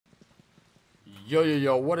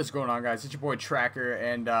Yo, what is going on, guys? It's your boy Tracker,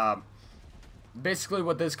 and basically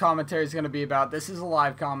what this commentary is going to be about, this is a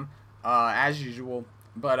live as usual,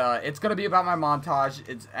 but it's going to be about my montage,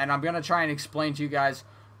 and I'm going to try and explain to you guys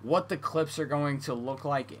what the clips are going to look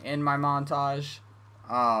like in my montage.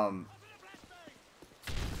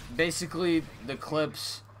 Basically, the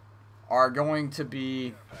clips are going to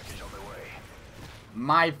be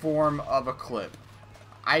my form of a clip.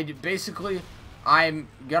 I'm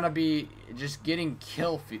gonna be just getting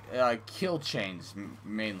kill chains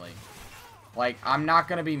mainly. Like, I'm not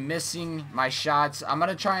gonna be missing my shots. I'm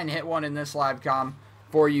gonna try and hit one in this live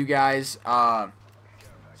for you guys, so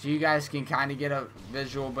you guys can kind of get a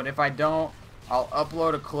visual. But if I don't, I'll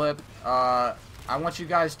upload a clip. I want you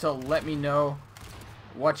guys to let me know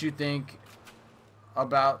what you think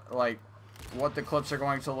about, like, what the clips are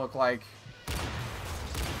going to look like.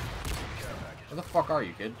 Where the fuck are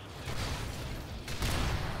you, kid?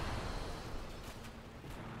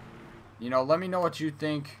 You know, let me know what you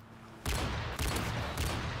think.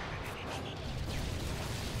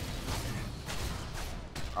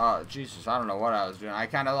 Jesus, I don't know what I was doing. I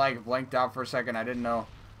kind of, like, blanked out for a second. I didn't know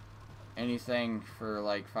anything for,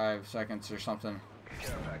 like, 5 seconds or something.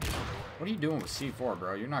 What are you doing with C4,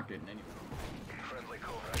 bro? You're not getting anywhere.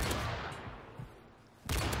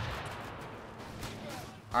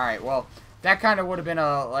 Alright, well, that kind of would have been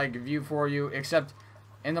a, like, view for you, except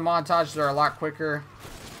in the montage they're a lot quicker.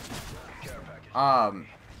 But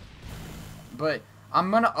I'm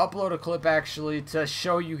gonna upload a clip actually to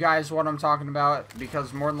show you guys what I'm talking about,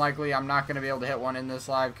 because more than likely I'm not gonna be able to hit one in this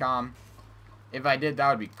live com. If I did, that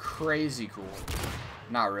would be crazy cool.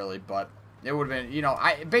 Not really, but it would have been, you know,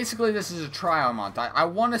 basically this is a trial montage. I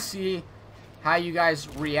want to see how you guys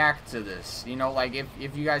react to this, you know, like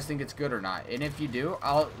if you guys think it's good or not. And if you do,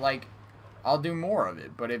 I'll do more of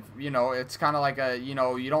it. But if, you know, it's kind of like a, you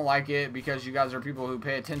know, you don't like it because you guys are people who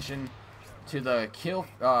pay attention to the kill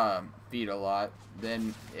feed a lot,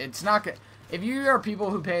 then it's not gonna, if you are people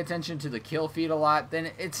who pay attention to the kill feed a lot, then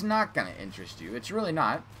it's not gonna interest you. It's really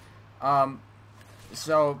not.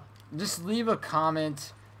 So just leave a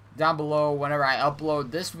comment down below whenever I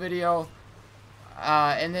upload this video,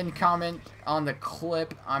 and then comment on the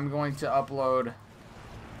clip I'm going to upload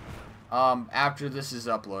after this is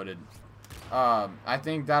uploaded. I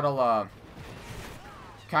think that'll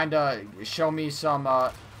kind of show me some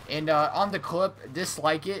and on the clip,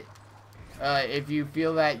 dislike it if you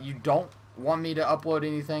feel that you don't want me to upload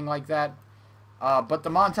anything like that. But the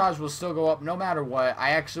montage will still go up no matter what. I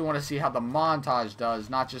actually want to see how the montage does,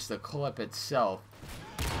 not just the clip itself.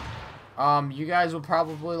 You guys will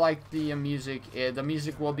probably like the music. The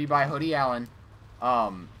music will be by Hoodie Allen.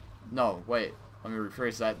 No, wait. Let me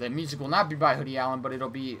rephrase that. The music will not be by Hoodie Allen, but it'll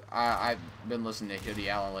be... I've been listening to Hoodie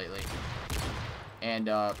Allen lately. And,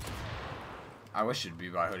 I wish it'd be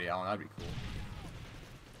by Hoodie Allen. That'd be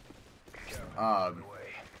cool.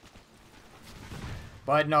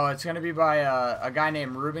 But no, it's gonna be by a guy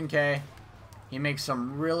named Ruben K. He makes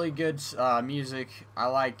some really good music. I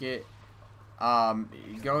like it.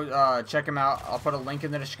 Go check him out. I'll put a link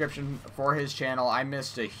in the description for his channel. I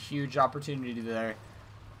missed a huge opportunity there.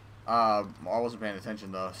 I wasn't paying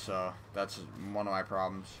attention though, so that's one of my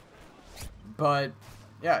problems. But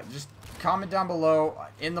yeah, just comment down below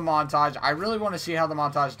in the montage. I really want to see how the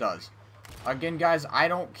montage does. Again, guys, I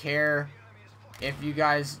don't care if you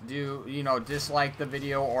guys do, you know, dislike the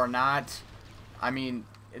video or not. I mean,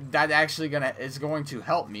 that actually is going to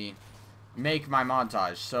help me make my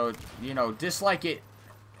montage. So, you know, dislike it,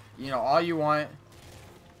 you know, all you want.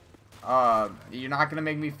 You're not gonna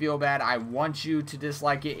make me feel bad. I want you to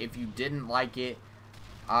dislike it if you didn't like it.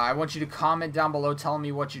 I want you to comment down below telling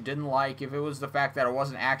me what you didn't like. If it was the fact that it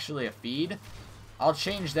wasn't actually a feed, I'll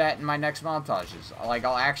change that in my next montages. Like,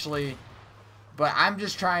 I'll actually... But I'm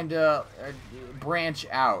just trying to branch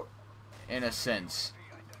out, in a sense.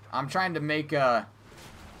 I'm trying to make it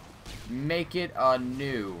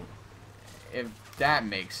new, if that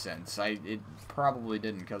makes sense. It probably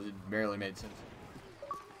didn't, because it barely made sense.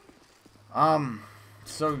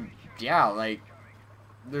 So, yeah, like,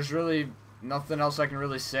 there's really nothing else I can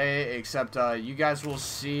really say, except, you guys will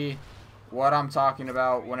see what I'm talking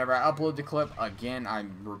about whenever I upload the clip. Again,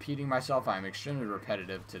 I'm repeating myself. I'm extremely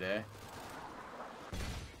repetitive today.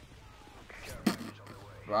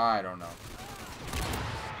 I don't know.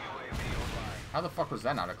 How the fuck was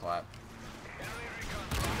that not a clap?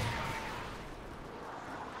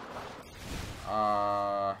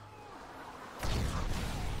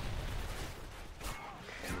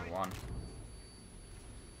 One.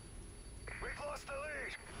 We've lost the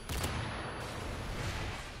lead.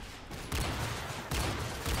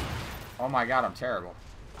 Oh my god, I'm terrible.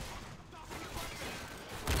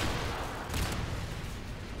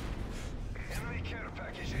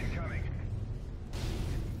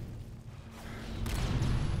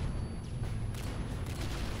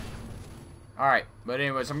 Alright, but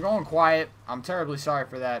anyways, I'm going quiet. I'm terribly sorry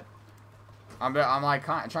for that. I'm like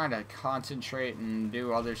trying to concentrate and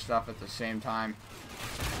do other stuff at the same time.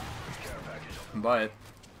 But,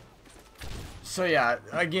 so yeah,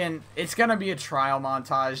 again, it's going to be a trial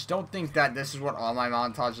montage. Don't think that this is what all my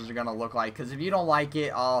montages are going to look like. Because if you don't like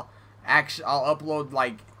it, I'll upload,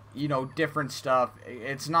 like, you know, different stuff.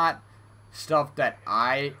 It's not stuff that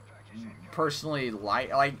I personally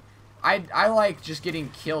like. Like, I like just getting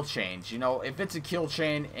kill chains, you know. If it's a kill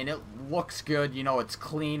chain and it looks good, you know, it's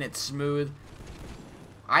clean, it's smooth.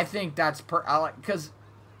 I think that's because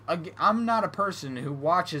I'm not a person who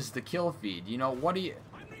watches the kill feed. You know, what do you...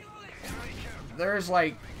 There's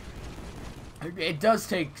like... It does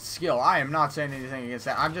take skill. I am not saying anything against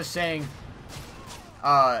that. I'm just saying...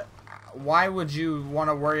 why would you want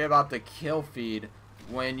to worry about the kill feed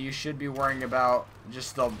when you should be worrying about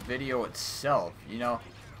just the video itself, you know?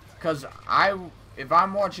 Because when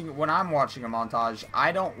I'm watching a montage,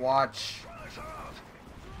 I don't watch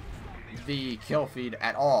the kill feed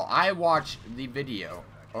at all. I watch the video.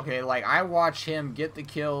 Okay, like I watch him get the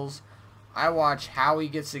kills. I watch how he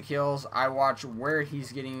gets the kills. I watch where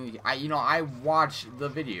he's getting. I watch the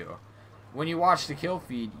video. When you watch the kill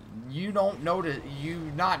feed, you're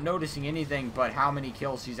not noticing anything but how many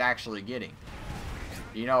kills he's actually getting.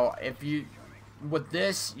 You know, with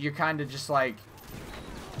this, you're kind of just like,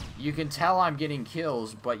 you can tell I'm getting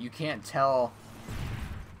kills, but you can't tell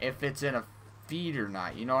if it's in a feed or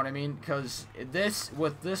not. You know what I mean? Because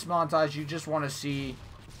with this montage, you just want to see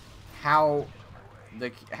how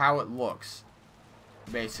it looks,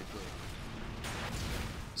 basically.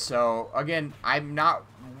 So again, I'm not,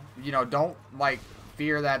 you know, don't like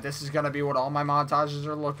fear that this is gonna be what all my montages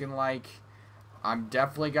are looking like. I'm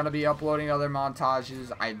definitely gonna be uploading other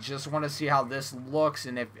montages. I just want to see how this looks,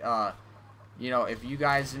 and if you know, if you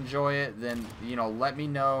guys enjoy it, then, you know, let me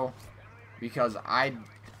know, because I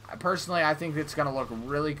personally, I think it's gonna look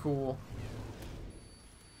really cool.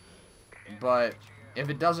 But if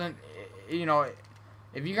it doesn't, you know,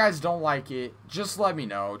 if you guys don't like it, just let me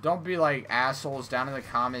know. Don't be like assholes down in the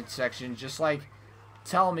comment section. Just like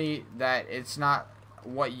tell me that it's not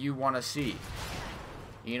what you want to see.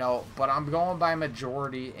 You know, but I'm going by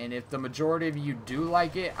majority, and if the majority of you do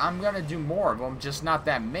like it, I'm gonna do more of them, just not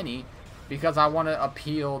that many, because I want to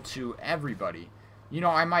appeal to everybody. You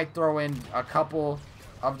know, I might throw in a couple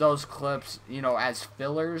of those clips, you know, as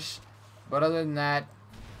fillers, but other than that,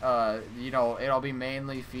 you know, it'll be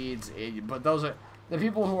mainly feeds. But those are the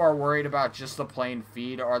people who are worried about just the plain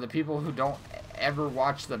feed, are the people who don't ever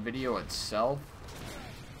watch the video itself.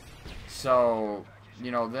 So,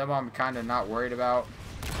 you know, them I'm kind of not worried about.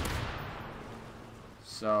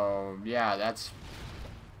 So yeah, that's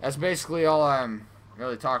basically all I'm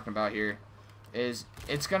really talking about here. Is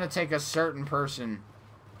it's gonna take a certain person,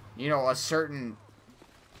 you know, not a certain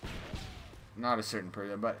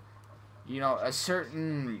person, but, you know, a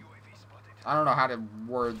certain, I don't know how to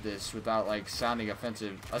word this without like sounding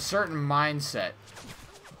offensive, a certain mindset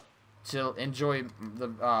to enjoy the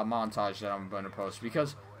montage that I'm going to post.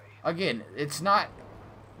 Because again, it's not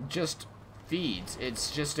just feeds,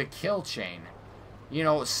 it's just a kill chain. You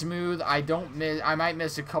know, smooth. I might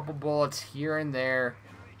miss a couple bullets here and there,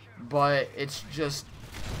 but it's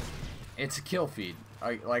a kill feed,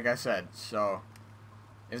 like I said. So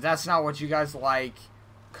if that's not what you guys like,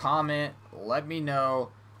 comment, let me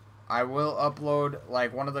know. I will upload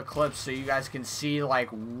like one of the clips so you guys can see like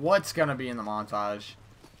what's gonna be in the montage.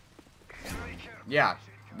 Yeah,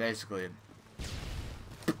 basically.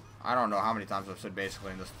 I don't know how many times I've said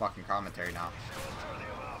basically in this fucking commentary now.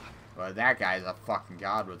 But that guy's a fucking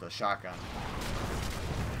god with a shotgun.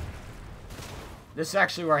 This is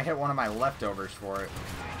actually where I hit one of my leftovers for it.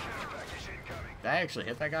 Did I actually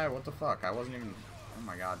hit that guy? What the fuck? I wasn't even... Oh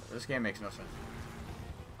my god. This game makes no sense.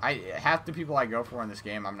 Half the people I go for in this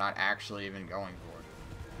game, I'm not actually even going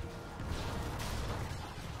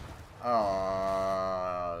for.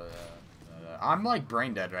 I'm like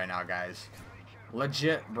brain dead right now, guys.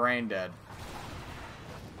 Legit brain dead.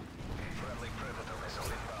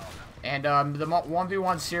 And the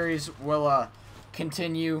 1v1 series will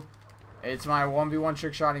continue. It's my 1v1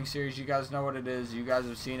 trick shotting series. You guys know what it is. You guys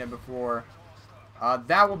have seen it before.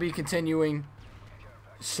 That will be continuing.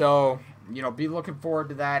 So, you know, be looking forward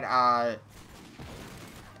to that.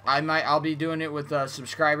 I'll be doing it with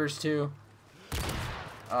subscribers too.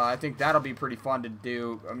 I think that'll be pretty fun to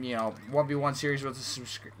do. You know, 1v1 series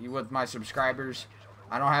with my subscribers.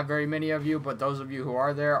 I don't have very many of you, but those of you who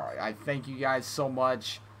are there, I thank you guys so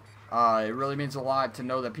much. It really means a lot to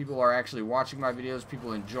know that people are actually watching my videos.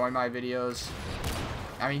 People enjoy my videos.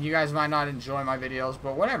 I mean, you guys might not enjoy my videos,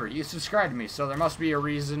 but whatever. You subscribe to me, so there must be a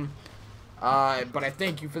reason. But I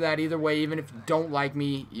thank you for that either way. Even if you don't like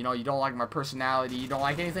me, you know, you don't like my personality, you don't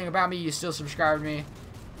like anything about me, you still subscribe to me.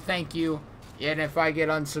 Thank you. And if I get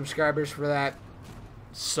unsubscribers for that,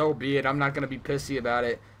 so be it. I'm not going to be pissy about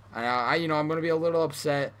it. You know, I'm going to be a little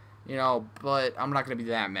upset, you know, but I'm not going to be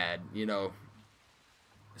that mad, you know.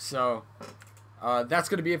 So, that's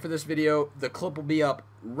going to be it for this video. The clip will be up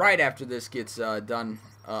right after this gets done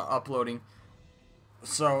uploading.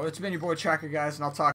 So, it's been your boy Tracker, guys, and I'll talk